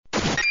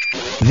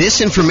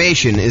This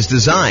information is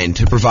designed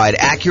to provide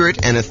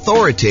accurate and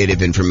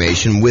authoritative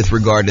information with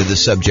regard to the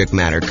subject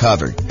matter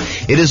covered.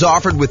 It is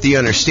offered with the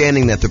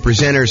understanding that the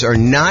presenters are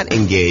not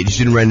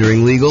engaged in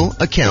rendering legal,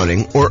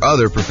 accounting, or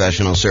other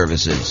professional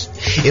services.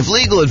 If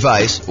legal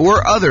advice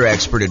or other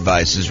expert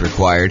advice is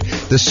required,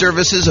 the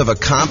services of a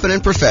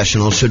competent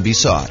professional should be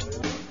sought.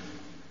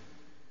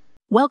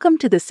 Welcome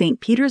to the St.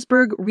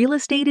 Petersburg Real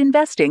Estate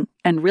Investing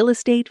and Real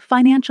Estate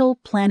Financial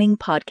Planning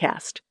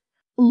Podcast.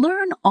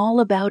 Learn all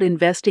about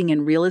investing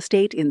in real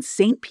estate in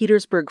St.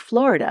 Petersburg,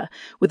 Florida,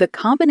 with a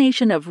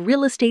combination of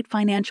real estate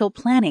financial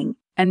planning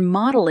and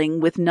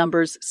modeling with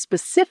numbers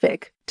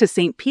specific to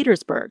St.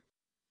 Petersburg.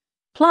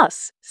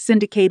 Plus,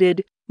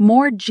 syndicated,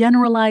 more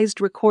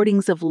generalized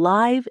recordings of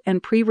live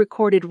and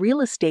pre-recorded real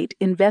estate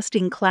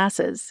investing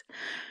classes,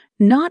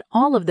 not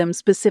all of them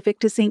specific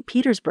to St.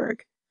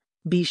 Petersburg.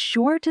 Be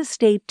sure to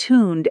stay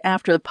tuned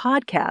after the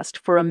podcast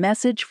for a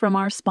message from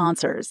our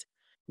sponsors.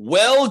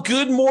 Well,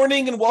 good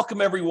morning and welcome,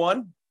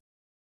 everyone.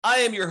 I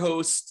am your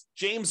host,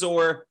 James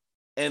Orr,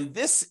 and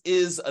this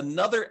is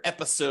another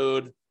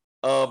episode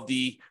of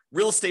the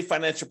Real Estate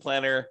Financial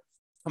Planner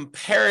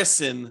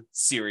comparison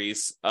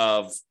series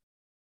of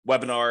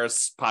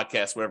webinars,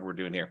 podcasts, whatever we're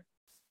doing here.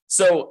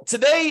 So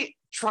today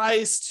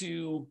tries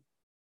to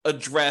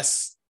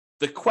address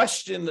the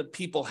question that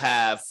people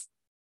have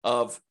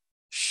of,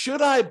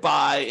 should I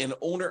buy an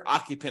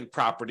owner-occupant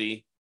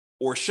property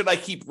or should I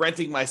keep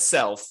renting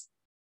myself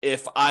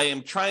if I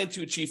am trying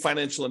to achieve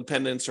financial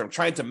independence or I'm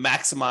trying to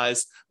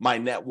maximize my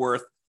net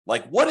worth?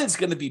 Like, what is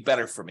going to be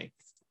better for me?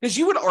 Because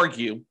you would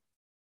argue,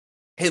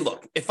 hey,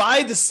 look, if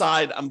I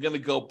decide I'm going to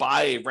go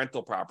buy a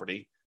rental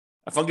property,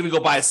 if I'm going to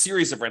go buy a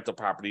series of rental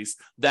properties,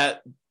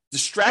 that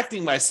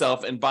distracting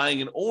myself and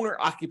buying an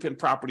owner-occupant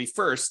property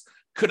first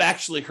could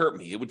actually hurt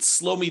me. It would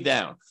slow me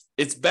down.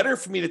 It's better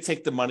for me to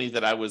take the money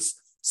that I was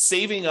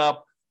saving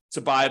up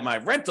to buy my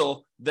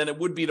rental than it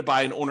would be to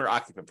buy an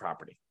owner-occupant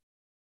property.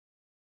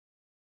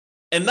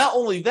 And not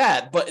only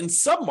that, but in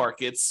some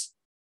markets,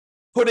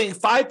 putting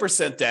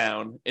 5%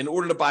 down in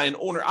order to buy an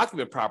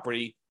owner-occupant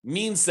property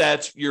means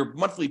that your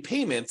monthly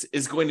payment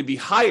is going to be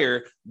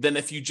higher than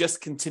if you just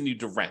continue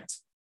to rent,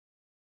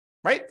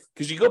 right?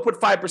 Because you go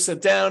put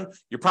 5% down,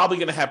 you're probably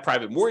going to have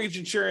private mortgage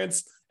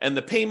insurance, and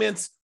the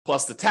payments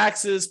plus the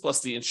taxes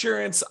plus the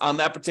insurance on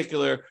that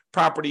particular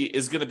property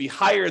is going to be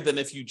higher than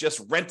if you just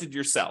rented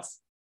yourself,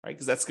 right?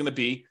 Because that's going to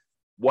be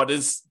what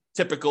is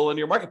typical in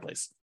your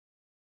marketplace.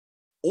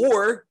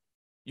 Or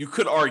you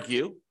could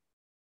argue,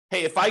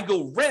 hey, if I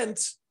go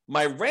rent,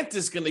 my rent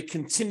is going to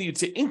continue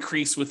to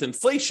increase with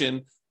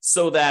inflation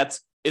so that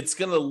it's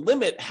going to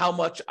limit how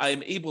much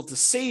I'm able to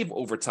save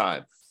over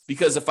time.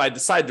 Because if I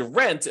decide to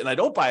rent and I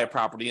don't buy a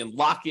property and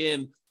lock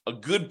in a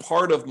good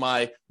part of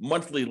my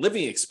monthly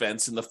living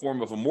expense in the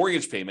form of a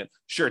mortgage payment,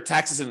 sure,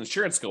 taxes and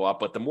insurance go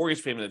up, but the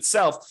mortgage payment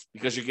itself,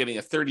 because you're getting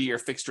a 30-year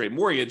fixed rate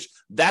mortgage,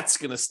 that's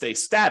going to stay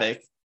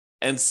static.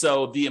 And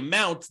so the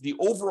amount, the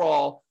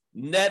overall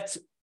net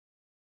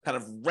kind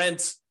of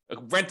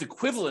rent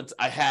equivalent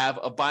I have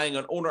of buying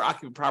an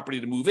owner-occupant property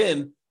to move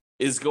in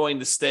is going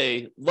to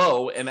stay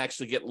low and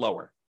actually get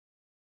lower.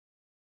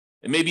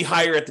 It may be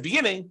higher at the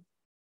beginning,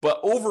 but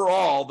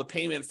overall, the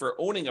payment for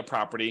owning a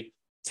property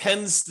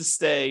tends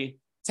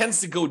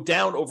to go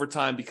down over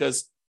time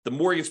because the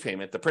mortgage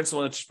payment, the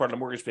principal and interest part of the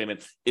mortgage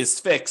payment, is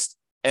fixed.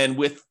 And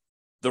with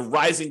the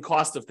rising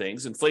cost of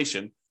things,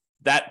 inflation,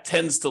 that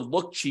tends to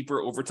look cheaper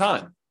over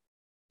time.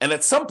 And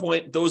at some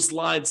point, those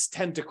lines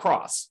tend to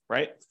cross,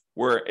 right?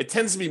 Where it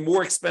tends to be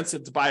more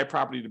expensive to buy a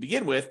property to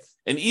begin with.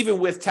 And even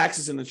with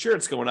taxes and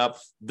insurance going up,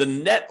 the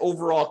net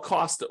overall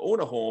cost to own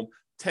a home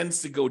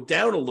tends to go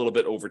down a little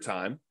bit over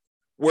time.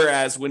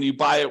 Whereas when you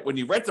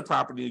rent the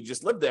property and you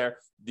just live there,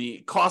 the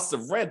cost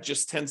of rent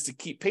just tends to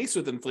keep pace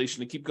with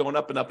inflation and keep going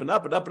up and up and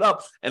up and up and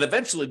up. And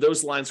eventually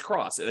those lines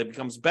cross and it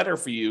becomes better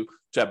for you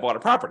to have bought a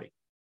property.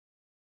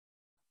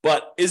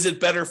 But is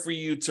it better for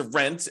you to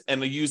rent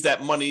and to use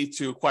that money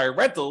to acquire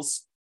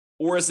rentals?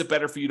 Or is it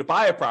better for you to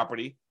buy a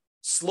property,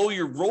 slow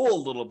your roll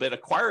a little bit,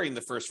 acquiring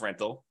the first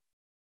rental,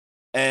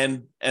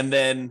 and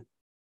then,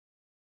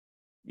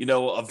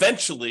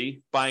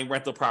 eventually buying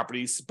rental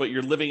properties, but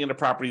you're living in a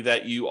property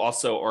that you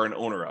also are an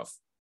owner of?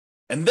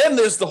 And then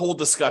there's the whole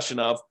discussion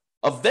of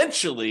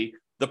eventually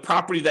the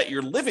property that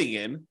you're living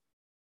in,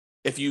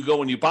 if you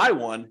go and you buy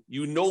one,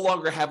 you no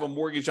longer have a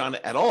mortgage on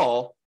it at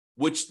all,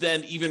 which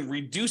then even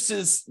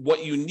reduces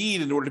what you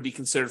need in order to be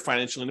considered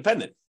financially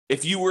independent.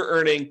 If you were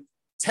earning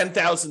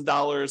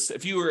 $10,000,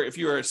 if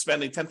you were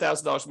spending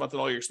 $10,000 a month on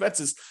all your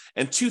expenses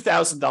and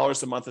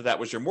 $2,000 a month of that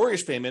was your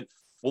mortgage payment,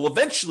 well,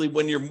 eventually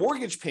when your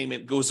mortgage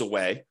payment goes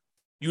away,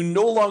 you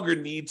no longer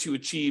need to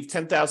achieve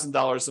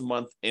 $10,000 a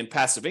month in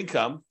passive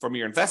income from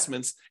your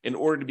investments in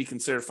order to be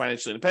considered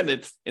financially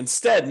independent.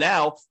 Instead,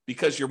 now,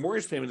 because your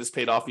mortgage payment is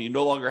paid off and you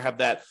no longer have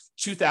that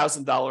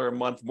 $2,000 a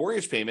month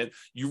mortgage payment,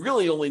 you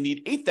really only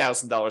need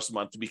 $8,000 a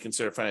month to be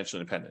considered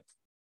financially independent.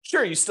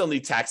 Sure, you still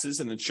need taxes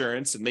and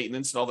insurance and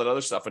maintenance and all that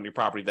other stuff on your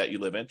property that you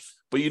live in,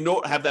 but you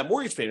don't have that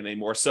mortgage payment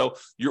anymore. So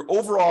your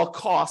overall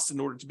costs in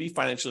order to be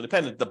financially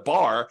independent, the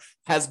bar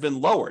has been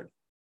lowered.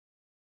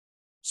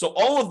 So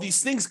all of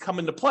these things come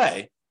into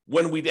play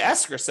when we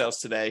ask ourselves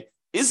today,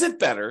 is it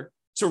better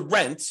to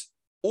rent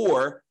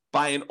or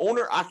buy an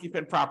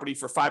owner-occupant property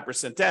for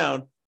 5%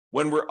 down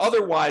when we're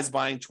otherwise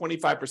buying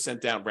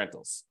 25% down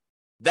rentals?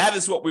 That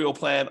is what we will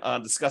plan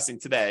on discussing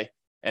today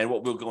and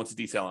what we'll go into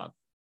detail on.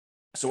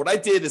 So what I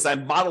did is I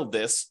modeled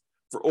this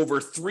for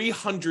over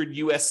 300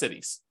 US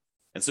cities.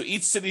 And so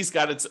each city's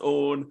got its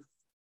own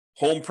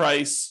home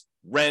price,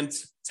 rent,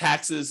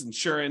 taxes,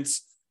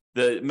 insurance.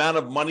 The amount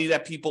of money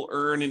that people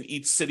earn in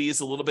each city is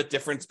a little bit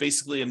different. It's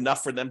basically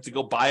enough for them to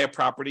go buy a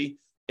property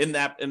in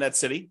that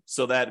city,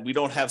 so that we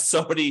don't have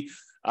somebody,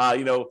 I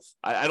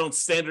don't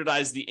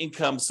standardize the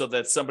income so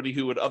that somebody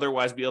who would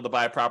otherwise be able to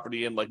buy a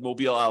property in like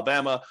Mobile,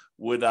 Alabama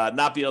would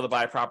not be able to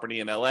buy a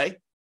property in LA.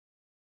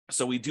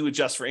 So we do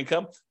adjust for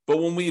income. But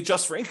when we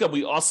adjust for income,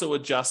 we also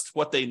adjust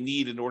what they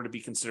need in order to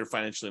be considered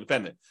financially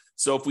independent.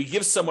 So if we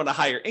give someone a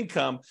higher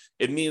income,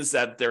 it means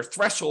that their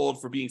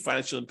threshold for being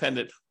financially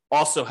independent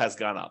also has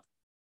gone up.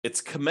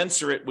 It's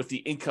commensurate with the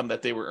income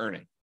that they were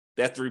earning.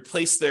 They have to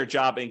replace their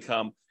job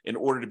income in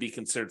order to be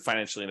considered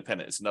financially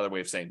independent. It's another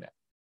way of saying that.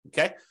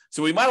 Okay.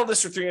 So we modeled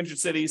this for 300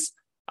 cities,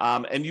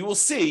 and you will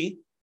see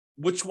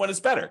which one is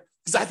better.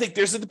 Because I think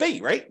there's a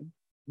debate, right?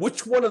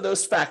 Which one of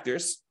those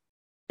factors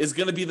is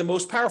going to be the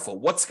most powerful?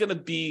 What's going to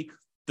be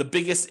the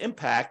biggest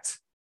impact,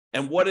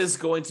 and what is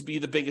going to be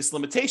the biggest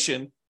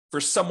limitation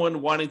for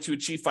someone wanting to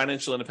achieve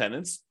financial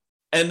independence?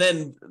 And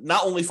then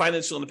not only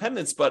financial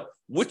independence, but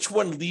which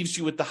one leaves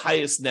you with the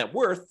highest net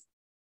worth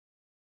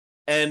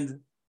and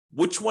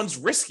which one's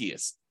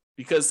riskiest?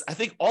 Because I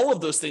think all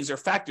of those things are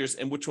factors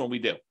in which one we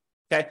do.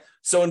 Okay.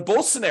 So in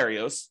both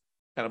scenarios,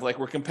 kind of like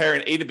we're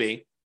comparing A to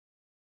B,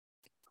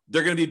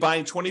 they're going to be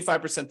buying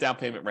 25% down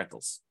payment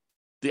rentals.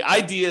 The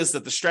idea is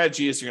that the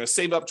strategy is you're going to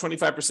save up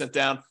 25%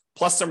 down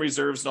plus some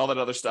reserves and all that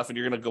other stuff, and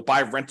you're going to go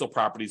buy rental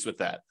properties with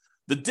that.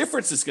 The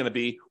difference is going to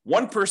be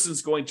one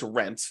person's going to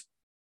rent,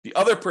 the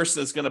other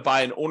person is going to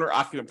buy an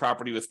owner-occupant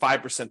property with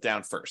 5%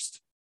 down first.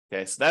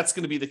 Okay, so that's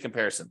going to be the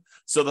comparison.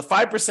 So the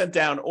 5%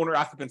 down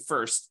owner-occupant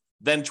first,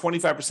 then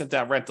 25%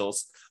 down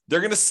rentals,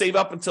 they're going to save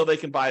up until they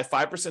can buy a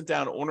 5%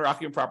 down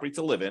owner-occupant property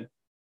to live in.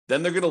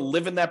 Then they're going to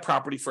live in that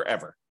property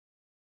forever.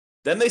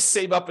 Then they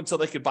save up until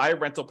they could buy a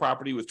rental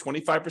property with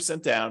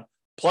 25% down,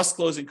 plus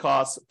closing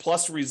costs,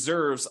 plus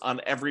reserves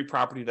on every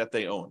property that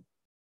they own,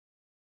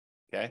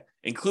 okay,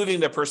 including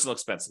their personal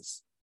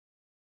expenses.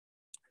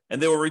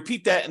 And they will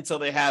repeat that until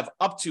they have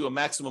up to a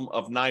maximum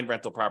of 9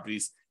 rental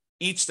properties,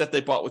 each that they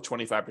bought with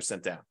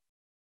 25% down.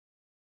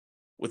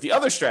 With the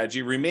other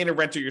strategy, remain a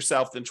renter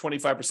yourself, then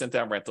 25%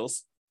 down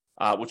rentals,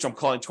 which I'm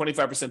calling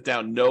 25%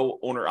 down, no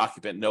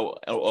owner-occupant, no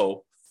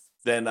OO.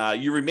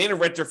 Then you remain a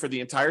renter for the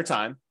entire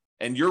time,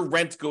 and your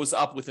rent goes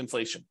up with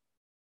inflation,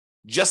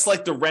 just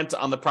like the rent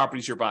on the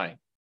properties you're buying.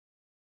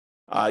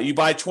 You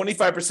buy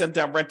 25%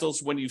 down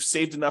rentals when you've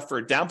saved enough for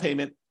a down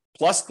payment,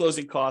 plus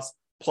closing costs,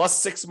 plus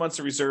 6 months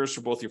of reserves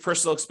for both your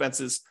personal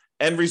expenses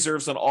and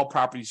reserves on all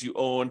properties you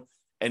own.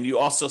 And you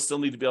also still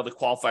need to be able to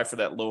qualify for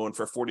that loan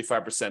for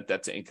 45%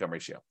 debt to income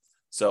ratio.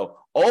 So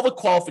all the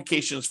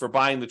qualifications for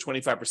buying the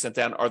 25%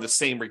 down are the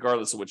same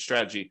regardless of which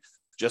strategy.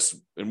 Just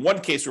in one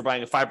case, we're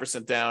buying a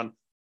 5% down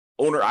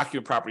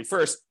owner-occupant property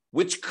first,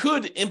 which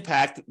could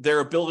impact their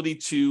ability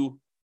to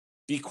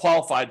be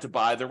qualified to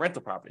buy the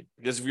rental property.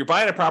 Because if you're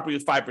buying a property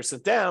with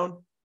 5%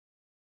 down,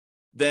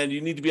 then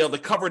you need to be able to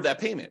cover that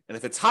payment. And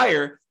if it's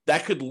higher,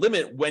 that could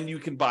limit when you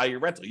can buy your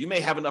rental. You may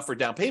have enough for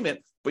down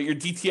payment, but your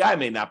DTI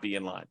may not be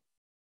in line.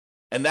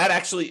 And that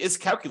actually is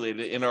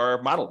calculated in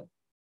our modeling.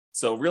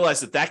 So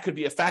realize that that could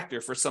be a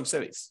factor for some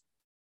cities.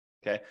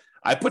 Okay.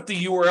 I put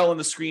the URL on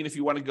the screen if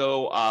you want to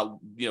go,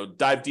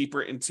 dive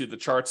deeper into the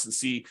charts and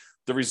see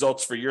the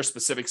results for your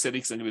specific city,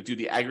 because I'm going to do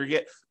the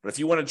aggregate. But if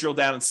you want to drill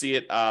down and see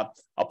it, I'll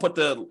put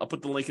the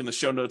link in the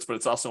show notes, but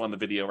it's also on the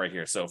video right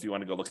here. So if you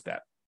want to go look at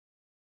that.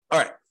 All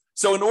right.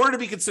 So in order to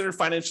be considered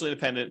financially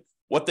independent,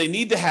 what they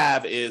need to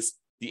have is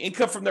the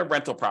income from their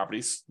rental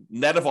properties,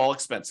 net of all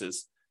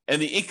expenses,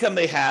 and the income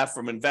they have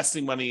from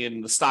investing money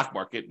in the stock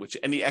market, which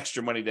any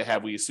extra money they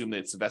have, we assume that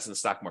it's invested in the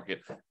stock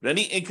market. But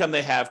any income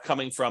they have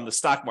coming from the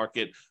stock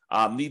market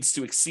needs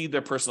to exceed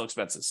their personal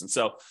expenses. And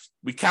so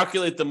we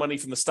calculate the money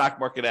from the stock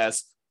market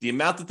as the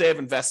amount that they have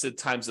invested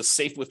times the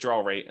safe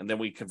withdrawal rate, and then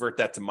we convert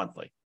that to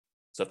monthly.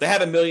 So if they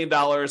have $1 million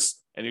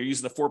and you're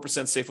using the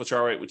 4% safe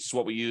withdrawal rate, which is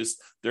what we use,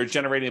 they're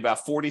generating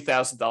about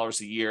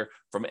 $40,000 a year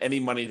from any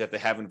money that they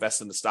have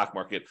invested in the stock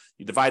market.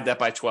 You divide that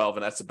by 12,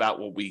 and that's about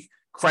what we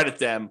credit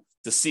them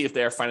to see if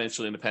they are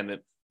financially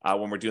independent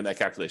when we're doing that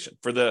calculation.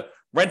 For the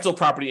rental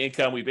property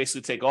income, we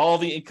basically take all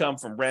the income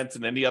from rent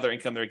and any other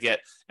income they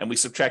get, and we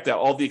subtract out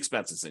all the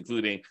expenses,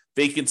 including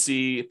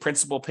vacancy,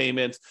 principal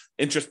payment,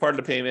 interest part of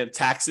the payment,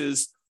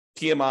 taxes,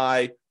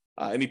 PMI,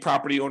 any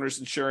property owner's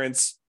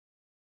insurance,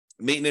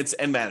 maintenance,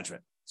 and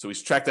management. So we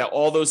subtract out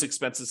all those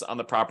expenses on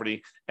the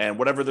property, and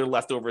whatever they're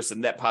left over is a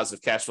net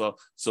positive cash flow.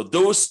 So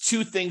those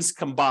two things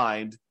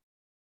combined,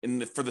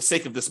 for the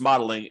sake of this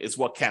modeling, is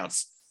what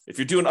counts. If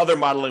you're doing other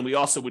modeling, we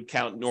also would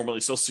count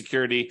normally Social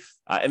Security,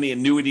 any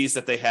annuities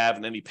that they have,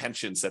 and any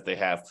pensions that they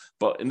have.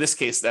 But in this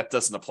case, that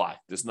doesn't apply.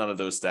 There's none of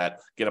those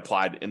that get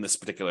applied in this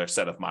particular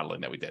set of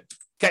modeling that we did.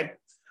 Okay.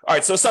 All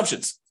right. So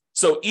assumptions.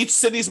 So each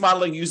city's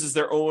modeling uses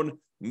their own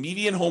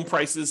median home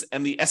prices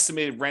and the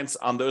estimated rents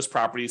on those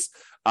properties.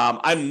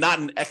 I'm not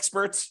an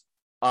expert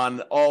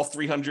on all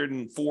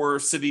 304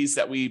 cities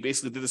that we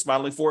basically did this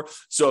modeling for.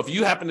 So if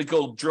you happen to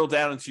go drill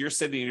down into your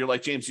city and you're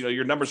like, James,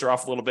 your numbers are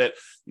off a little bit,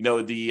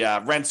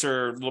 the rents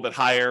are a little bit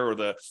higher, or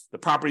the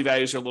property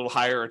values are a little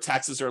higher, or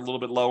taxes are a little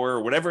bit lower,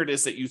 or whatever it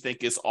is that you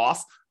think is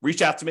off,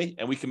 reach out to me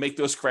and we can make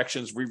those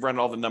corrections, rerun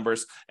all the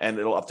numbers, and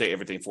it'll update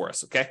everything for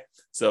us. Okay.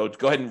 So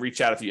go ahead and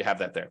reach out if you have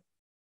that there.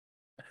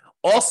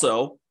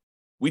 Also,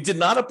 we did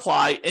not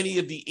apply any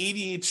of the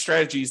 88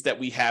 strategies that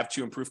we have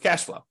to improve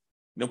cash flow.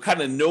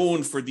 Kind of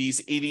known for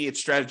these 88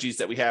 strategies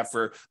that we have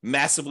for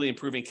massively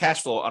improving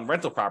cash flow on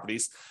rental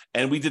properties.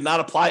 And we did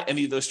not apply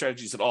any of those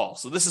strategies at all.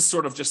 So this is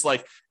sort of just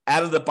like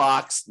out of the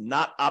box,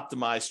 not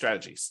optimized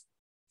strategies.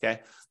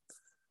 Okay.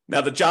 Now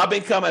the job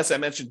income, as I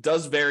mentioned,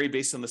 does vary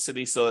based on the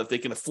city so that they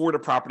can afford a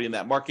property in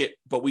that market.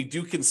 But we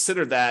do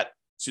consider that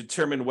to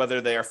determine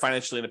whether they are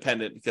financially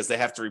independent, because they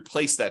have to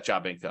replace that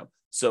job income.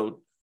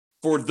 So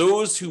for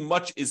those who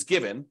much is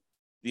given,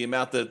 the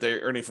amount that they're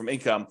earning from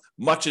income,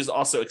 much is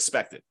also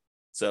expected.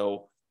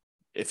 So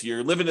if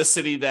you live in a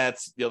city that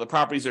the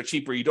properties are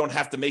cheaper, you don't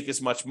have to make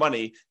as much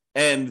money,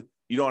 and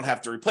you don't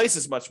have to replace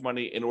as much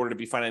money in order to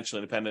be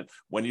financially independent.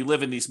 When you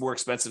live in these more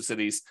expensive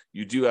cities,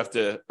 you do have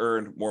to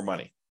earn more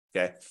money.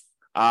 Okay.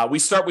 We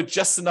start with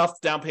just enough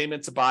down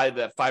payment to buy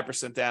that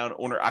 5% down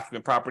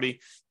owner-occupant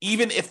property.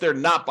 Even if they're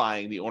not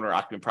buying the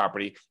owner-occupant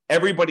property,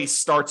 everybody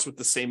starts with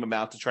the same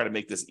amount to try to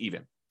make this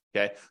even.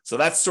 Okay. So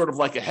that's sort of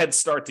like a head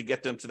start to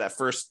get them to that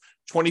first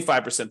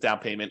 25% down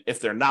payment if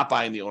they're not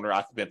buying the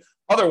owner-occupant.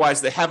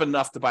 Otherwise, they have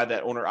enough to buy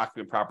that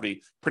owner-occupant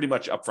property pretty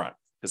much upfront,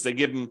 because we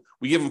give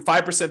them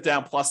 5%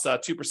 down plus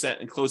 2%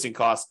 in closing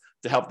costs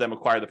to help them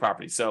acquire the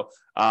property. So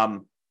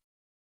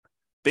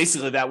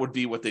basically, that would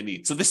be what they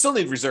need. So they still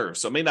need reserves.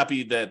 So it may not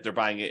be that they're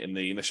buying it in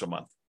the initial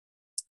month.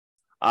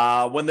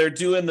 When they're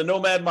doing the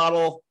nomad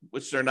model,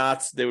 which they're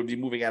not, they would be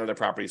moving out of their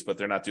properties, but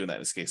they're not doing that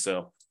in this case.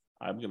 So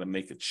I'm going to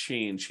make a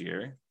change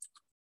here.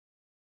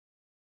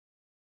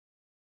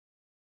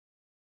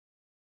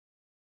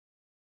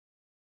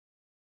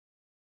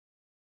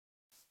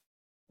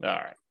 All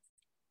right.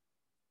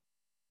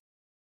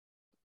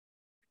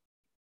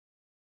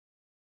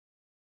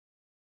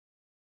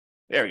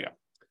 There we go.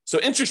 So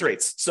interest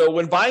rates. So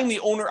when buying the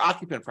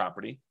owner-occupant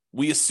property,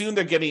 we assume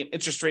they're getting an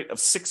interest rate of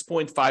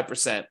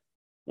 6.5%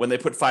 when they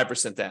put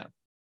 5% down.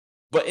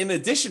 But in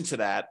addition to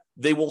that,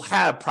 they will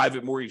have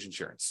private mortgage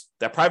insurance.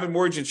 That private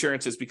mortgage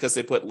insurance is because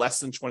they put less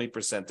than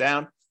 20%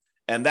 down,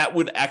 and that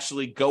would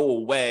actually go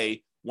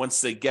away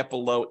once they get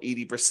below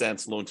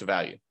 80% loan to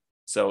value.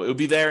 So it would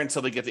be there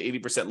until they get to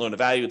 80% loan to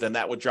value, then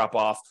that would drop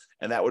off,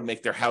 and that would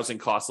make their housing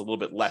costs a little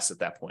bit less at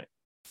that point.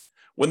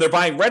 When they're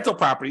buying rental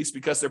properties,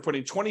 because they're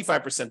putting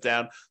 25%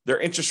 down,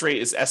 their interest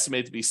rate is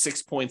estimated to be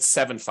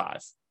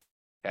 6.75.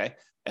 Okay.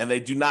 And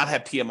they do not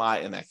have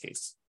PMI in that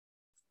case.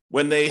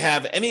 When they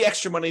have any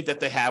extra money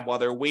that they have while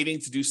they're waiting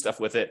to do stuff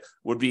with it,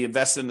 would be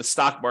invested in the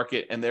stock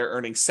market, and they're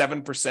earning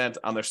 7%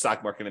 on their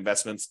stock market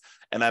investments.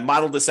 And I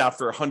modeled this out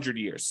for 100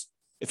 years.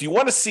 If you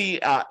want to see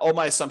all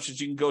my assumptions,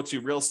 you can go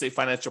to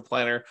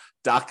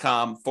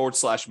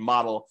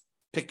realestatefinancialplanner.com/model,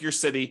 pick your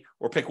city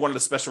or pick one of the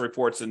special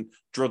reports and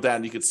drill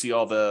down. You can see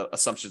all the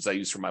assumptions I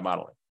use for my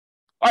modeling.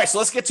 All right, so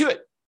let's get to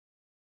it.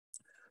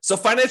 So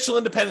financial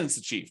independence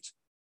achieved.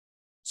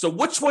 So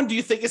which one do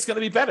you think is going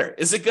to be better?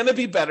 Is it going to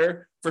be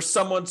better for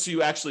someone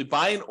to actually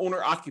buy an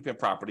owner-occupant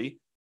property,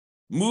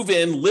 move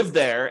in, live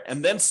there,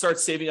 and then start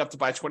saving up to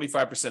buy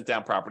 25%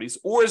 down properties?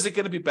 Or is it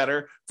going to be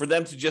better for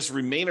them to just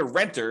remain a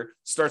renter,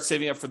 start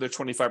saving up for their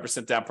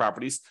 25% down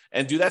properties,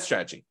 and do that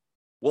strategy?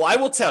 Well, I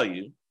will tell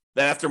you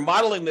that after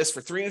modeling this for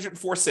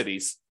 304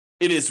 cities,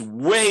 it is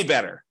way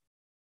better,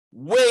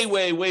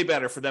 way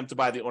better for them to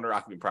buy the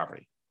owner-occupant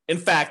property. In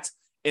fact,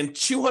 in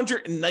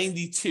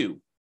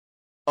 292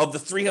 of the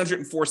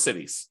 304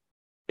 cities,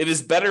 it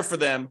is better for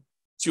them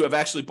to have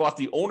actually bought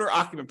the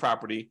owner-occupant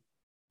property,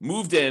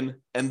 moved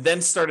in, and then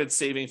started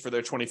saving for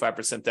their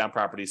 25% down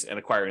properties and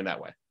acquiring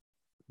that way.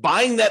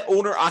 Buying that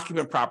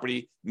owner-occupant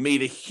property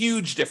made a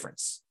huge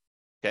difference.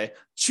 Okay,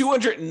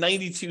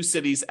 292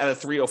 cities out of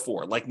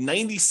 304, like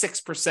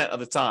 96%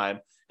 of the time,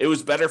 it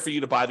was better for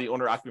you to buy the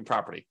owner-occupant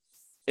property.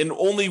 In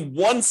only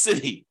one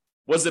city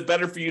was it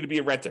better for you to be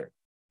a renter.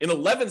 In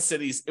 11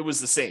 cities, it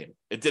was the same.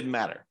 It didn't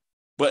matter.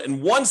 But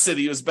in one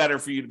city, it was better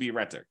for you to be a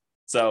renter.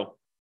 So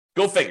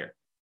go figure.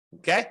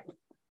 Okay.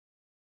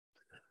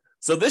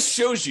 So this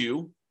shows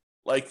you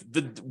like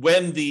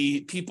when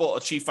the people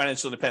achieve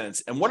financial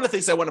independence. And one of the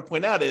things I want to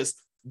point out is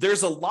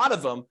there's a lot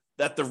of them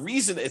that the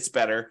reason it's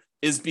better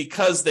is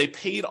because they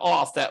paid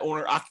off that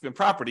owner-occupant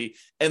property,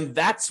 and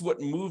that's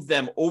what moved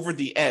them over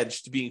the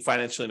edge to being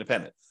financially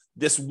independent.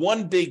 This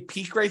one big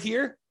peak right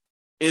here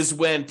is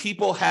when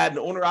people had an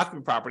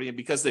owner-occupant property, and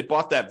because they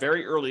bought that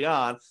very early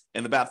on,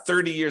 and about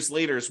 30 years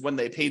later is when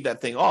they paid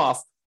that thing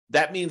off,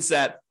 that means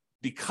that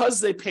because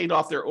they paid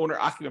off their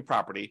owner-occupant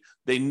property,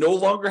 they no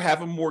longer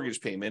have a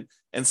mortgage payment,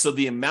 and so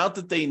the amount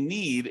that they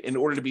need in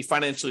order to be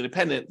financially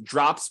independent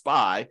drops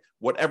by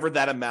whatever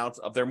that amount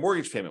of their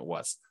mortgage payment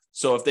was.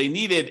 So if they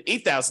needed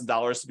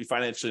 $8,000 to be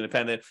financially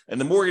independent and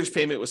the mortgage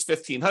payment was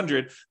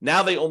 $1,500,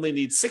 now they only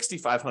need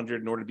 $6,500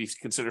 in order to be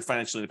considered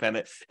financially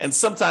independent. And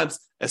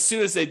sometimes as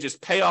soon as they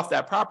just pay off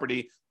that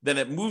property, then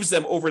it moves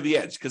them over the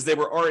edge because they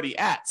were already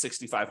at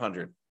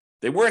 $6,500.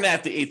 They weren't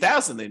at the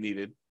 $8,000 they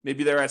needed.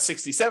 Maybe they're at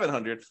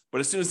 $6,700, but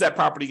as soon as that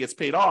property gets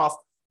paid off,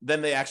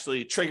 then they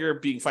actually trigger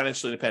being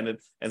financially independent.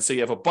 And so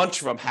you have a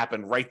bunch of them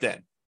happen right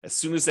then, as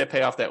soon as they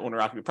pay off that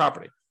owner-occupant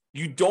property.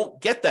 You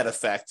don't get that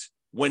effect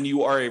when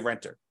you are a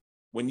renter.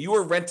 When you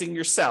are renting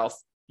yourself,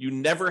 you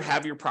never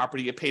have your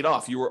property get paid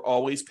off. You are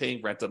always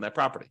paying rent on that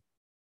property.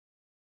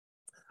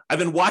 I've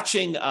been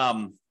watching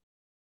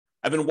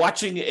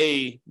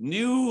a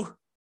new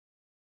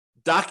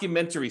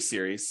documentary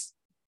series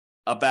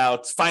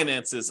about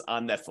finances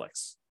on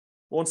Netflix.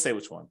 I won't say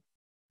which one,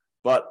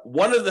 but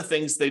one of the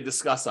things they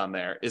discuss on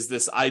there is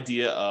this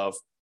idea of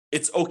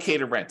it's okay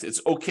to rent. It's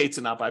okay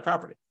to not buy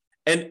property.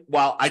 And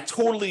while I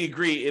totally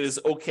agree it is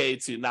okay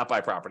to not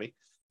buy property,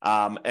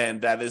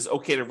 and that is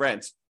okay to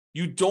rent,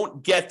 you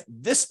don't get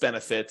this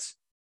benefit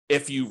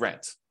if you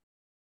rent.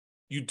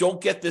 You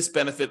don't get this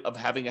benefit of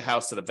having a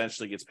house that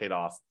eventually gets paid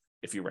off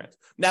if you rent.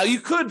 Now, you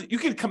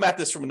could come at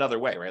this from another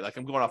way, right? Like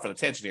I'm going off on a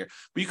tangent here,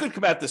 but you could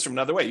come at this from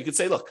another way. You could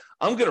say, look,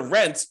 I'm going to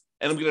rent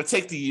and I'm going to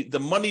take the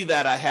money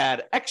that I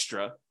had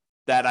extra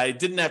that I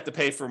didn't have to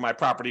pay for my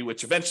property,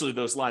 which eventually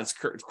those lines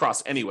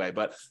cross anyway.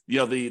 But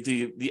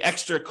the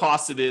extra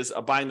cost it is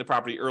of buying the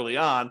property early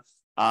on,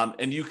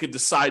 and you could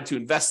decide to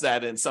invest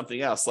that in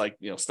something else like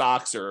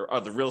stocks or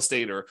other real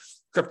estate or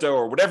crypto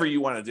or whatever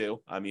you want to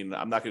do. I mean,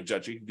 I'm not going to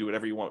judge you. You can do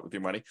whatever you want with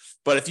your money.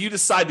 But if you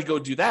decide to go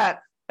do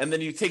that, and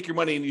then you take your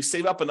money and you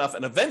save up enough,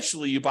 and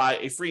eventually you buy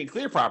a free and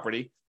clear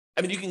property,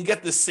 I mean, you can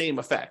get the same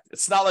effect.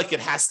 It's not like it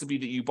has to be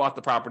that you bought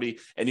the property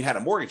and you had a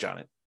mortgage on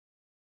it.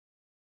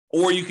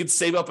 Or you could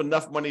save up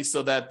enough money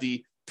so that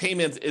the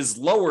payment is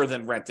lower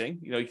than renting.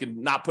 You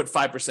can not put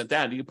 5%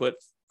 down. You can put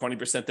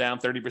 20% down,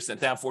 30%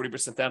 down,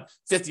 40% down,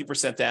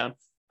 50% down,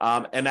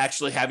 and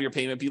actually have your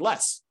payment be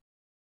less.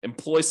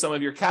 Employ some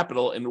of your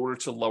capital in order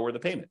to lower the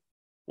payment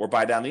or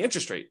buy down the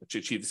interest rate to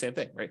achieve the same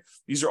thing, right?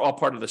 These are all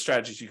part of the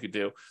strategies you could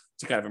do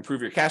to kind of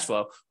improve your cash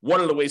flow. One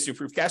of the ways to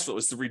improve cash flow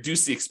is to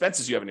reduce the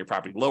expenses you have in your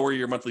property, lower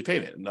your monthly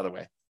payment, another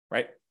way,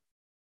 right?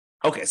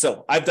 Okay,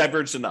 so I've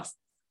diverged enough.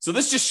 So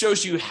this just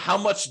shows you how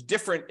much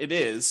different it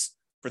is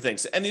for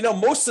things. And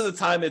most of the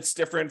time it's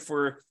different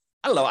for,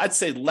 I'd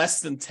say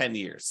less than 10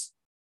 years,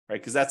 right?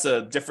 Because that's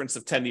a difference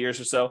of 10 years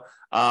or so.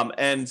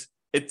 And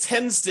it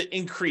tends to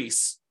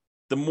increase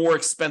the more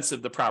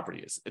expensive the property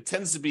is. It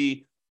tends to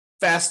be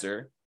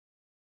faster,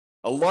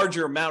 a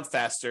larger amount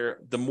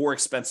faster, the more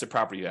expensive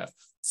property you have.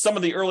 Some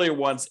of the earlier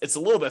ones, it's a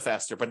little bit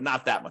faster, but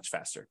not that much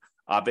faster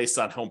based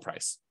on home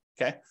price,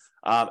 okay?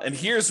 And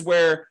here's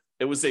where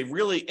it was a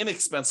really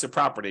inexpensive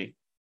property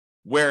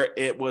where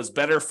it was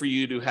better for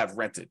you to have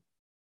rented.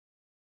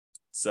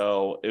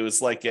 So it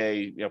was like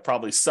a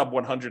probably sub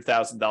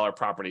 $100,000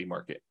 property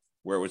market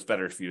where it was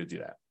better for you to do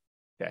that.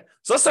 Okay,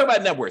 so let's talk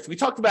about net worth. We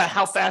talked about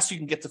how fast you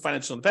can get to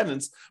financial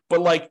independence,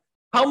 but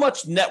how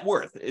much net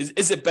worth?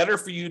 Is it better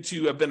for you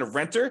to have been a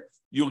renter?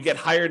 You'll get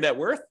higher net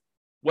worth?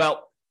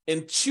 Well,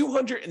 in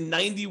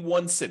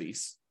 291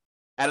 cities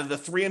out of the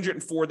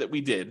 304 that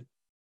we did,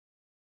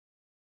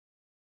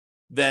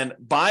 then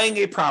buying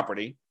a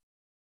property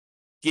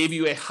gave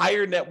you a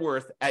higher net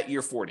worth at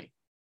year 40.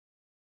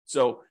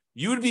 So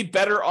you would be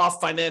better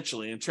off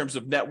financially in terms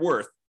of net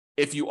worth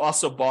if you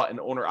also bought an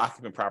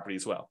owner-occupant property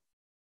as well.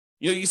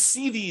 You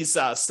see these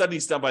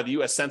studies done by the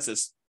U.S.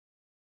 Census,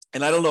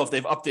 and I don't know if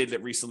they've updated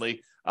it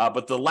recently,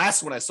 but the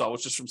last one I saw,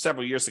 which is from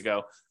several years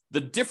ago,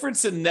 the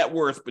difference in net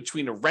worth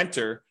between a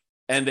renter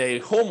and a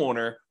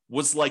homeowner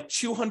was like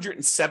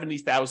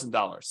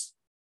 $270,000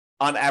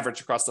 on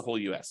average across the whole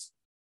U.S.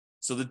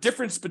 So the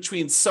difference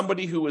between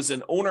somebody who is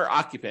an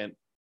owner-occupant,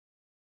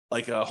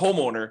 like a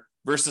homeowner,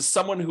 versus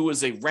someone who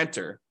is a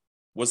renter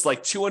was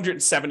like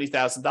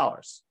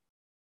 $270,000.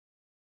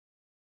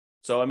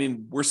 So, I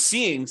mean, we're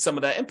seeing some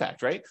of that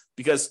impact, right?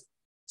 Because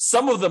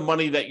some of the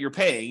money that you're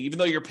paying, even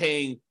though you're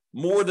paying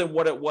more than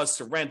what it was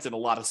to rent in a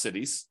lot of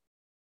cities,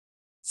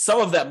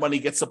 some of that money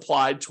gets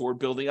applied toward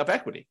building up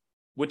equity,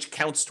 which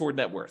counts toward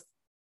net worth,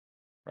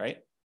 right?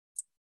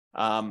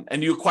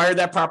 And you acquired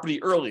that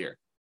property earlier.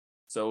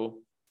 So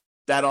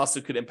that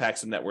also could impact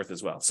some net worth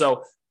as well.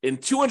 So in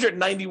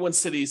 291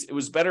 cities, it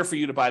was better for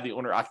you to buy the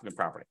owner-occupant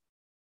property.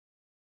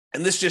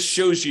 And this just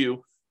shows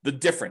you the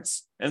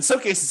difference. And in some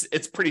cases,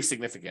 it's pretty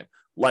significant,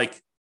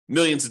 like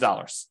millions of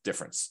dollars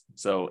difference.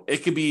 So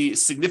it could be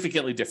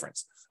significantly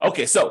different.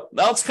 Okay, so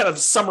now let's kind of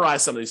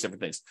summarize some of these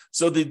different things.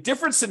 So the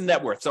difference in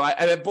net worth. So I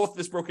have both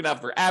this broken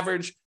out for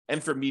average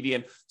and for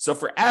median. So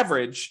for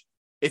average,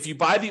 if you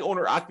buy the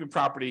owner-occupant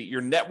property,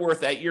 your net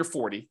worth at year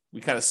 40, we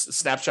kind of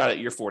snapshot at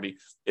year 40,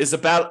 is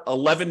about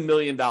 $11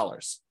 million,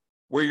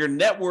 where your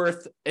net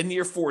worth in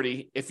year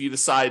 40, if you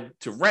decide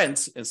to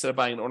rent instead of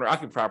buying an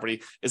owner-occupant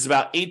property, is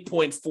about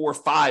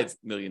 $8.45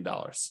 million.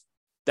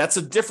 That's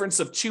a difference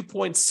of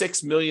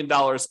 $2.6 million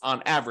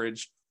on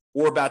average,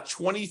 or about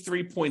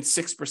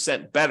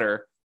 23.6%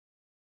 better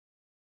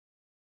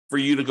for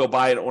you to go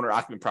buy an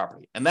owner-occupant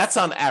property. And that's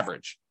on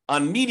average.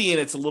 On median,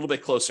 it's a little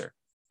bit closer.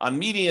 On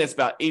median, it's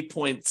about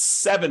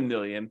 8.7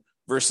 million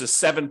versus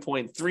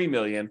 7.3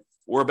 million,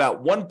 or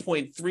about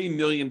 $1.3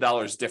 million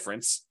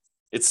difference.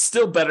 It's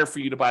still better for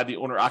you to buy the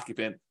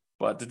owner-occupant,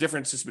 but the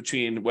difference is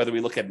between whether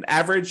we look at an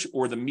average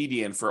or the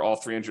median for all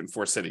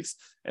 304 cities.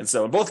 And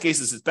so in both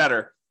cases, it's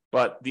better,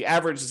 but the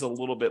average is a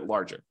little bit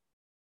larger.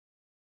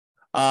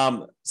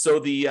 So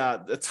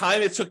the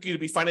time it took you to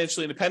be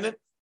financially independent,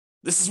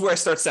 this is where I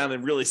start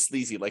sounding really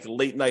sleazy, like a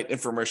late night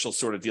infomercial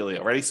sort of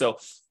dealio. Ready? So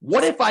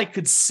what if I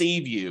could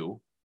save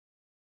you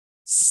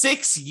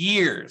 6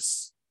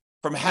 years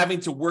from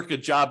having to work a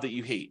job that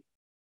you hate?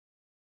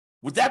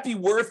 Would that be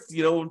worth,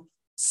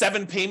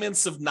 7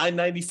 payments of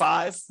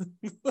 $995?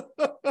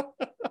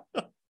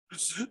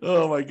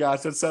 Oh my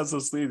gosh, that sounds so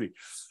sleazy.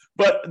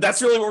 But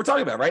that's really what we're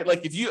talking about, right?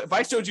 Like if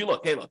I showed you,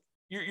 look,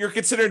 you're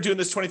considering doing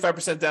this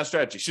 25% down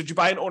strategy. Should you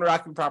buy an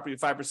owner-occupant property at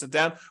 5%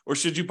 down, or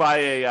should you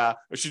buy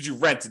or should you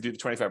rent to do the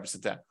 25%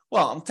 down?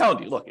 Well, I'm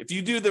telling you, look, if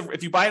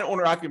you buy an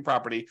owner-occupant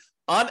property,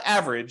 on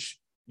average,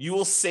 you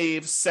will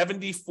save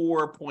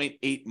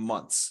 74.8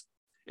 months.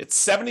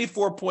 It's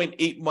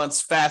 74.8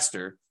 months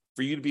faster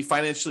for you to be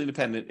financially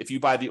independent if you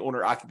buy the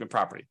owner-occupant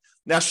property.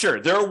 Now, sure,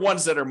 there are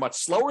ones that are much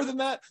slower than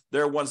that.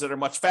 There are ones that are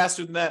much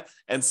faster than that.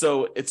 And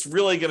so it's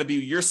really going to be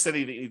your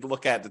city that you need to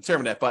look at and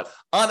determine that. But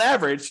on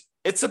average,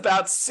 it's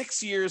about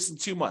 6 years and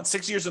 2 months,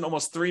 6 years and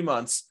almost 3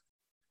 months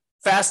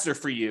faster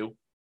for you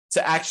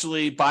to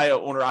actually buy an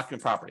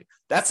owner-occupant property.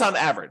 That's on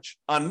average.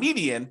 On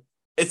median,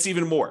 it's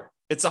even more.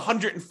 It's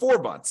 104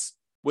 months.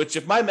 Which,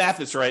 if my math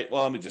is right,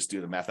 well, let me just do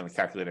the math on the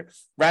calculator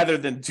rather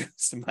than do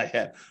this in my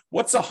head.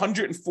 What's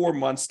 104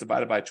 months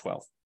divided by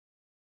 12?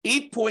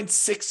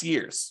 8.6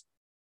 years.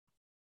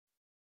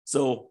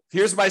 So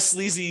here's my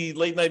sleazy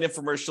late night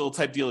infomercial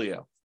type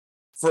dealio.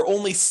 For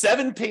only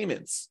 7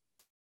 payments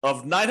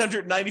of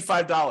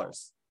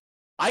 $995,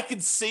 I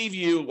could save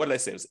you, what did I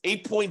say? It was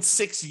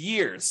 8.6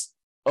 years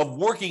of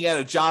working at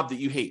a job that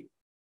you hate,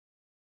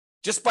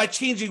 just by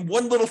changing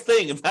one little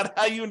thing about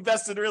how you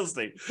invest in real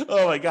estate.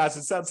 Oh my gosh,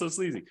 it sounds so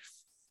sleazy.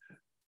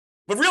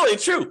 But really,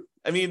 it's true.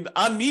 I mean,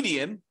 on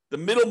median, the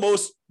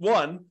middlemost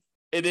one,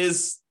 it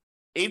is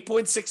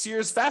 8.6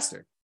 years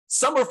faster.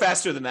 Some are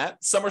faster than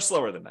that. Some are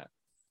slower than that.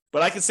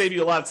 But I can save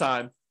you a lot of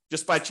time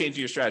just by changing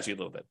your strategy a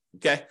little bit,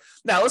 okay?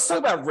 Now, let's talk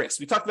about risk.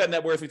 We talked about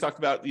net worth. We talked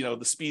about, the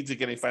speeds of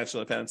getting financial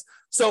independence.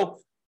 So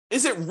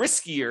is it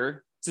riskier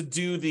to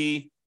do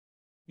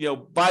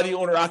buy the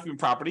owner-occupant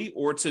property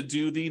or to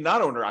do the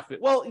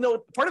non-owner-occupant? Well,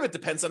 part of it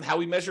depends on how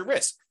we measure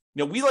risk.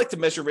 We like to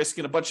measure risk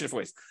in a bunch of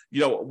different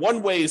ways.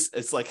 One way is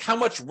it's like how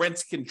much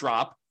rent can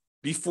drop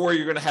before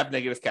you're going to have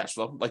negative cash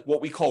flow, like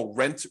what we call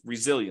rent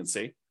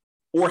resiliency,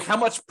 or how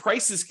much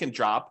prices can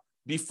drop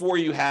before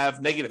you have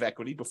negative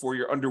equity, before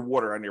you're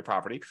underwater on your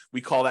property.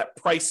 We call that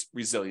price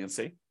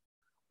resiliency.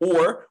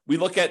 Or we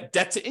look at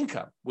debt to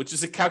income, which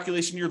is a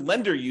calculation your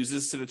lender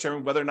uses to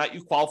determine whether or not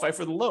you qualify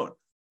for the loan.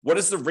 What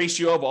is the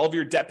ratio of all of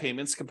your debt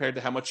payments compared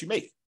to how much you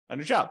make on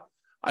your job?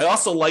 I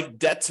also like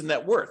debt to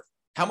net worth,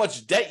 how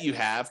much debt you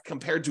have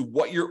compared to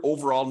what your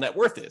overall net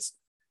worth is.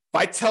 If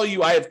I tell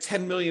you I have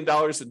 $10 million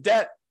in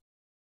debt,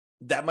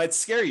 that might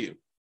scare you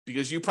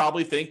because you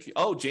probably think,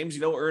 oh,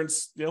 James,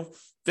 earns,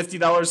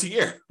 $50 a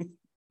year.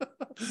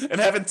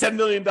 And having $10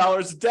 million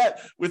of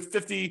debt with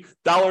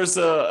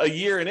 $50 a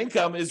year in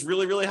income is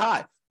really, really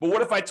high. But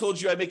what if I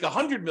told you I make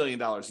 $100 million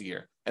a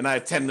year and I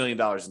have $10 million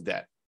in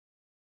debt?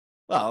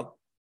 Well,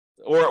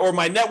 or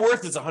my net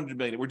worth is $100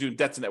 million. We're doing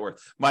debt to net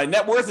worth. My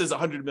net worth is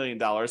 $100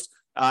 million,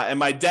 and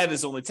my debt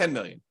is only $10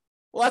 million.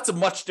 Well, that's a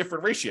much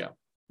different ratio.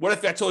 What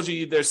if I told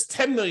you there's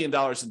 $10 million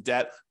in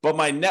debt, but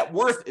my net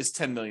worth is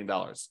 $10 million?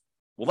 Well,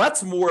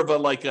 that's more of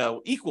a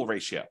equal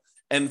ratio.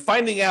 And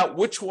finding out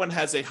which one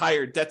has a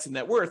higher debt to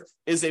net worth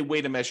is a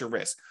way to measure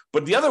risk.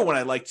 But the other one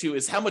I like too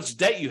is how much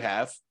debt you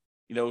have,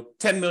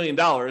 $10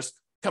 million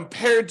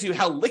compared to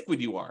how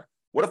liquid you are.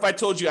 What if I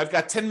told you I've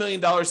got $10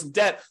 million in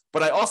debt,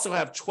 but I also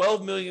have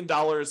 $12 million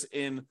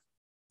in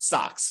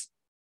stocks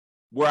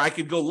where I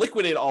could go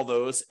liquidate all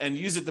those and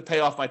use it to pay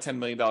off my $10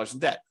 million in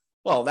debt?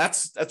 Well,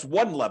 that's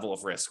one level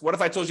of risk. What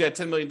if I told you I had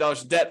 $10 million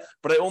in debt,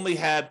 but I only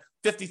had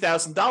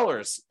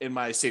 $50,000 in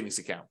my savings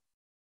account?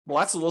 Well,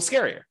 that's a little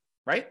scarier,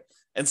 right?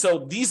 And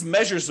so these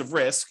measures of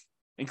risk,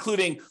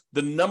 including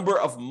the number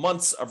of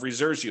months of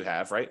reserves you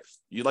have, right?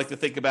 You like to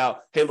think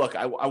about, hey, look,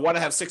 I want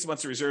to have 6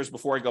 months of reserves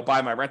before I go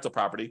buy my rental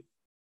property.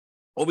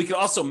 Well, we can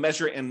also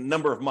measure it in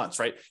number of months,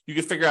 right? You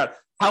can figure out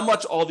how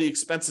much all the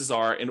expenses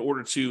are in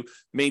order to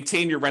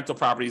maintain your rental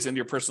properties and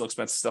your personal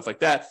expenses, stuff like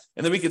that.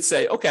 And then we could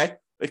say, okay,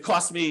 it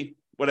cost me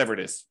whatever it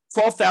is,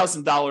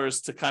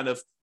 $12,000 to kind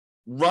of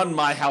run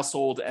my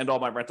household and all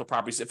my rental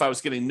properties if I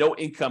was getting no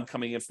income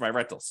coming in from my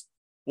rentals?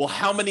 Well,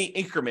 how many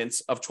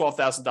increments of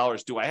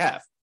 $12,000 do I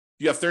have?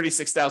 If you have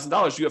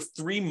 $36,000, you have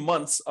 3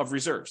 months of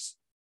reserves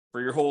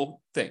for your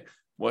whole thing.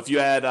 Well, if you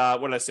had,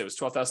 what did I say? It was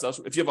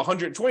 $12,000. If you have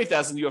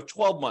 $120,000, you have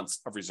 12 months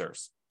of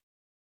reserves.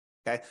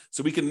 Okay.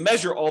 So we can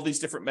measure all these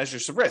different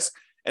measures of risk.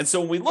 And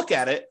so when we look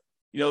at it,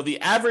 the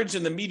average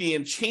and the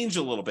median change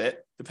a little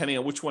bit depending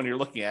on which one you're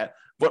looking at.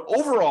 But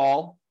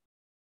overall,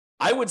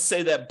 I would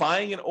say that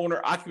buying an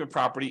owner-occupant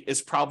property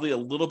is probably a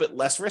little bit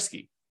less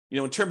risky.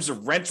 In terms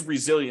of rent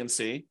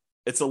resiliency,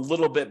 it's a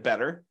little bit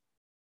better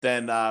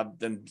than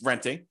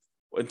renting.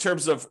 In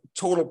terms of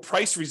total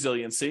price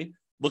resiliency,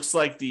 looks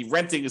like the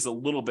renting is a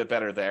little bit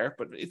better there,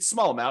 but it's a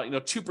small amount,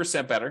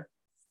 2% better.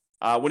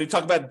 When you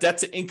talk about debt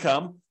to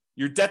income,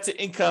 your debt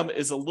to income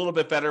is a little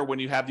bit better when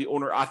you have the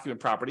owner-occupant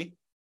property.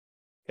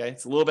 Okay,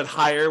 it's a little bit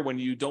higher when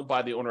you don't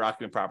buy the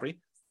owner-occupant property.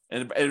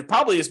 And it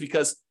probably is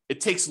because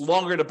it takes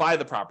longer to buy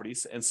the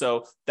properties. And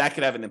so that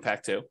could have an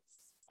impact too.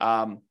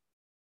 And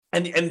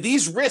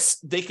these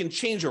risks, they can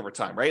change over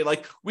time, right?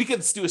 Like we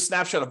could do a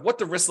snapshot of what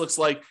the risk looks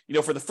like,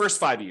 for the first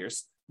 5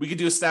 years. We could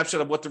do a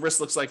snapshot of what the risk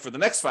looks like for the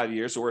next 5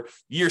 years or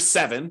year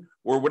 7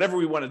 or whatever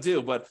we want to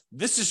do. But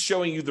this is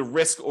showing you the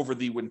risk over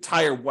the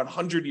entire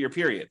 100-year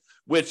period,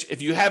 which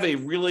if you have a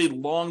really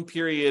long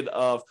period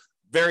of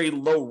very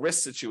low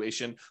risk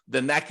situation,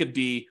 then that could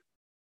be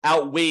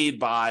outweighed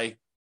by,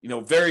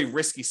 very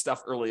risky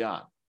stuff early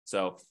on.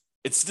 So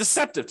it's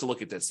deceptive to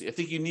look at this. I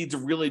think you need to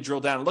really drill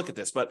down and look at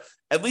this, but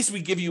at least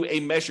we give you a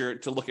measure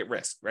to look at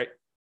risk, right?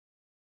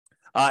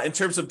 In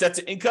terms of debt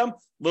to income, a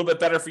little bit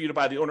better for you to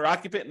buy the owner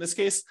occupant in this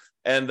case.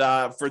 And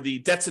for the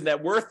debt to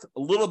net worth, a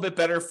little bit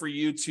better for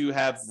you to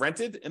have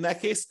rented in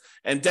that case.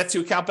 And debt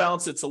to account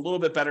balance, it's a little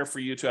bit better for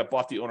you to have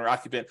bought the owner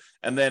occupant.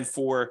 And then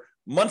for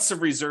months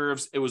of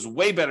reserves, it was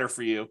way better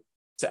for you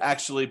to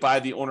actually buy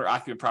the owner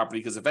occupant property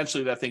because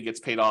eventually that thing gets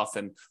paid off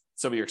and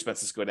some of your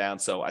expenses go down.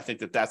 So I think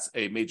that that's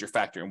a major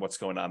factor in what's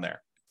going on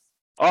there.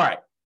 All right.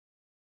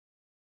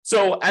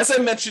 So as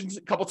I mentioned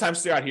a couple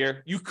times throughout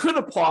here, you could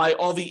apply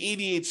all the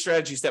 88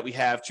 strategies that we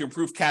have to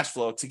improve cash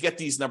flow to get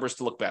these numbers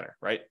to look better,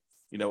 right?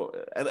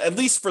 At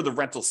least for the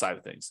rental side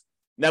of things.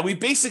 Now, we've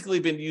basically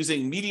been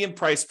using median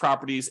price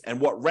properties and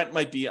what rent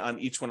might be on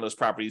each one of those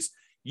properties.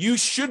 You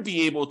should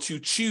be able to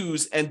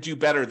choose and do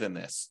better than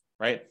this,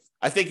 right?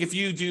 I think if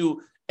you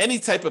do any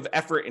type of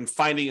effort in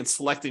finding and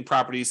selecting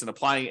properties and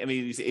applying any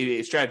of these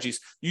 88 strategies,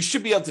 you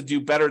should be able to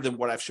do better than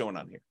what I've shown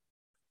on here.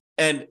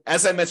 And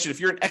as I mentioned, if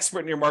you're an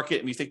expert in your market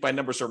and you think my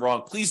numbers are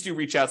wrong, please do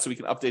reach out so we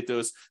can update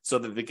those so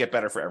that they get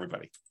better for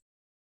everybody.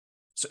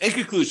 So in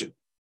conclusion,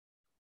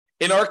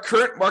 in our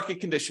current market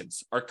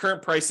conditions, our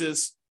current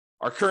prices,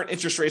 our current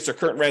interest rates, our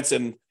current rents,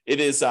 and it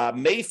is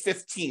May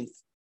 15th,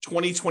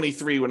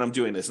 2023 when I'm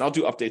doing this, and I'll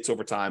do updates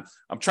over time.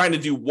 I'm trying to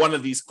do one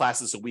of these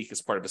classes a week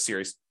as part of a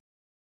series.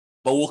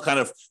 But we'll kind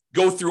of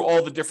go through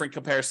all the different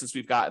comparisons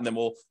we've got, and then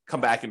we'll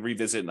come back and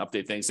revisit and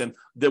update things. And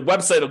the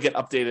website will get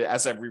updated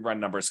as I rerun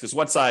numbers, because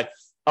once I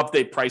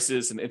update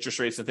prices and interest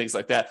rates and things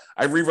like that,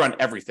 I rerun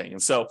everything.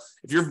 And so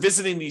if you're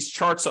visiting these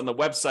charts on the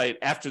website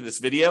after this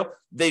video,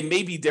 they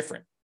may be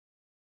different.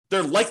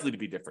 They're likely to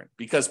be different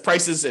because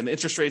prices and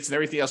interest rates and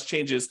everything else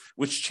changes,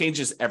 which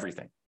changes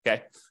everything.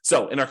 Okay.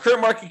 So in our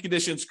current market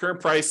conditions,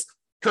 current price,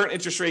 current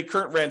interest rate,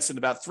 current rents in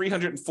about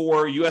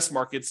 304 US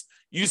markets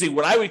using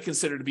what I would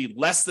consider to be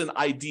less than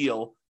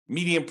ideal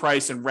median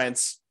price and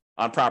rents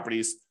on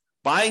properties,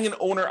 buying an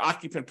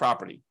owner-occupant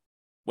property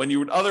when you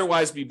would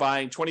otherwise be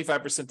buying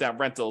 25% down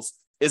rentals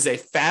is a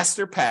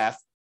faster path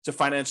to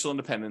financial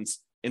independence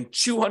in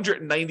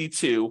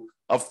 292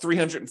 of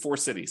 304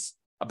 cities,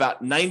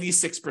 about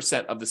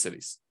 96% of the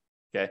cities.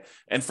 Okay.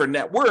 And for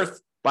net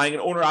worth, buying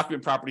an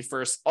owner-occupant property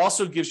first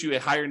also gives you a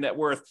higher net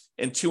worth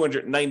in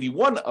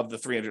 291 of the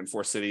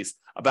 304 cities,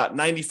 about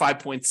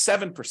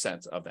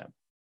 95.7% of them.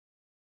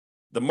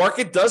 The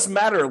market does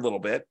matter a little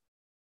bit,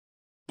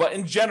 but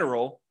in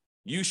general,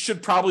 you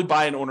should probably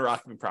buy an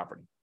owner-occupant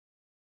property.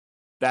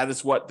 That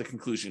is what the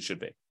conclusion should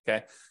be,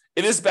 okay?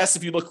 It is best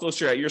if you look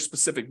closer at your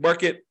specific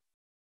market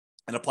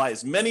and apply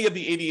as many of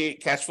the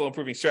 88 cash flow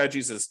improving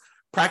strategies as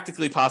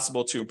practically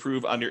possible to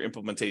improve on your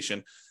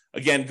implementation.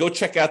 Again, go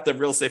check out the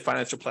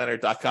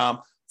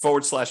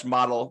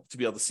realestatefinancialplanner.com/model to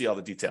be able to see all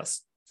the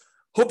details.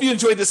 Hope you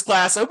enjoyed this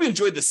class. I hope you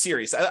enjoyed the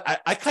series.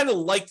 I kind of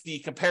like the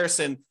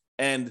comparison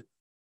and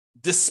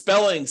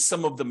dispelling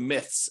some of the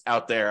myths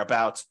out there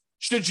about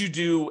should you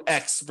do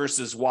X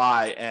versus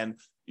Y and,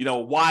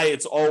 why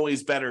it's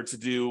always better to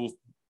do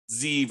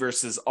Z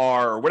versus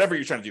R or whatever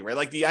you're trying to do, right?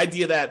 Like the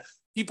idea that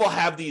people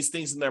have these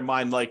things in their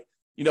mind like,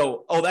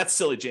 oh, that's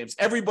silly, James.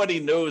 Everybody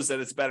knows that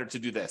it's better to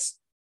do this.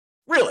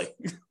 Really?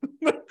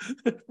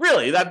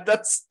 Really?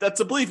 That's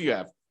a belief you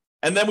have.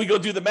 And then we go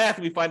do the math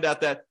and we find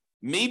out that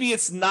maybe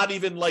it's not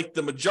even like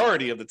the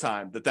majority of the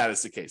time that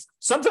is the case.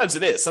 Sometimes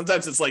it is.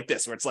 Sometimes it's like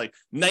this, where it's like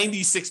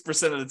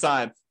 96% of the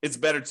time, it's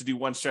better to do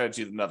one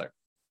strategy than another.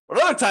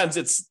 But other times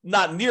it's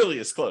not nearly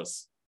as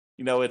close.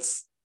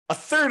 It's a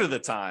third of the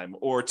time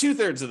or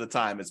 2/3 of the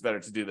time it's better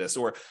to do this,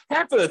 or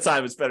half of the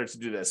time it's better to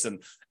do this.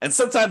 And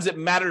sometimes it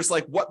matters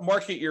like what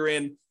market you're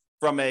in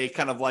from a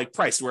kind of like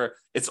price, where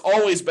it's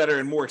always better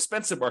in more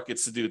expensive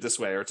markets to do it this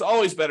way, or it's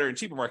always better in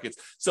cheaper markets.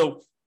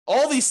 So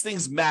all these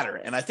things matter.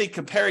 And I think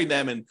comparing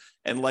them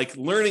and like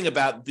learning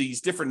about these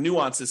different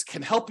nuances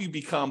can help you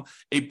become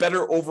a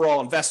better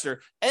overall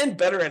investor and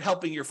better at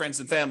helping your friends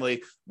and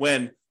family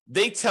when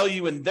they tell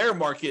you in their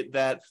market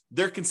that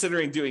they're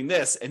considering doing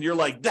this. And you're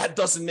like, that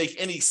doesn't make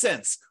any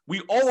sense. We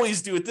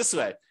always do it this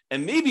way.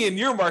 And maybe in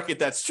your market,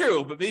 that's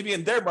true, but maybe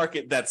in their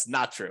market, that's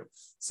not true.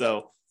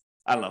 So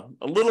I don't know,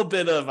 a little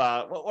bit of,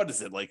 what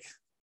is it? Like,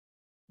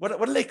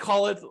 what do they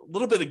call it? A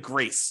little bit of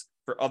grace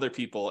for other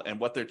people and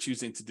what they're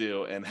choosing to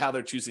do and how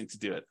they're choosing to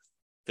do it.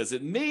 Because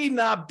it may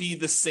not be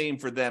the same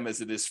for them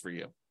as it is for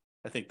you.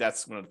 I think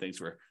that's one of the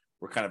things we're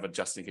kind of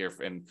adjusting here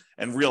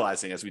and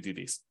realizing as we do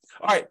these.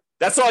 All right,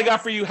 that's all I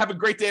got for you. Have a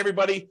great day,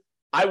 everybody.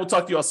 I will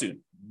talk to you all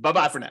soon.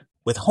 Bye-bye for now.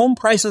 With home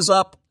prices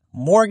up,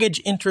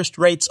 mortgage interest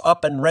rates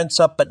up, and rents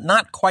up, but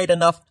not quite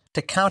enough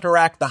to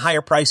counteract the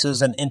higher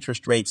prices and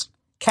interest rates,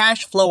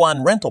 cash flow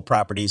on rental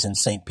properties in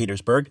St.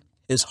 Petersburg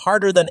is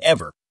harder than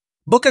ever.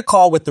 Book a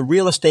call with the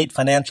Real Estate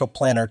Financial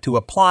Planner to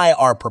apply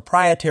our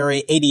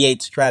proprietary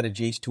 88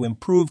 strategies to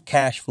improve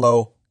cash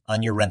flow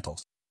on your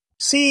rentals.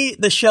 See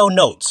the show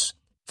notes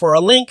for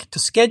a link to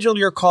schedule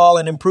your call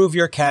and improve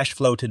your cash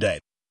flow today.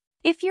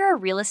 If you're a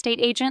real estate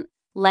agent,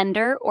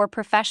 lender, or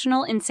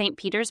professional in St.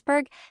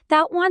 Petersburg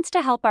that wants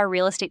to help our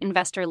real estate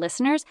investor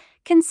listeners,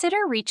 consider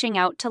reaching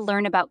out to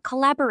learn about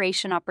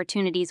collaboration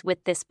opportunities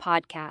with this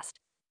podcast.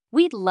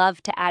 We'd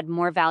love to add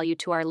more value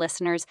to our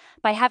listeners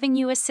by having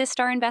you assist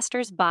our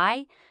investors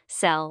buy,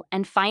 sell,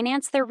 and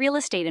finance their real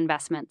estate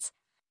investments.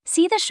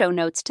 See the show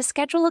notes to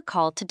schedule a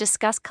call to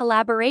discuss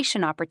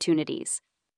collaboration opportunities.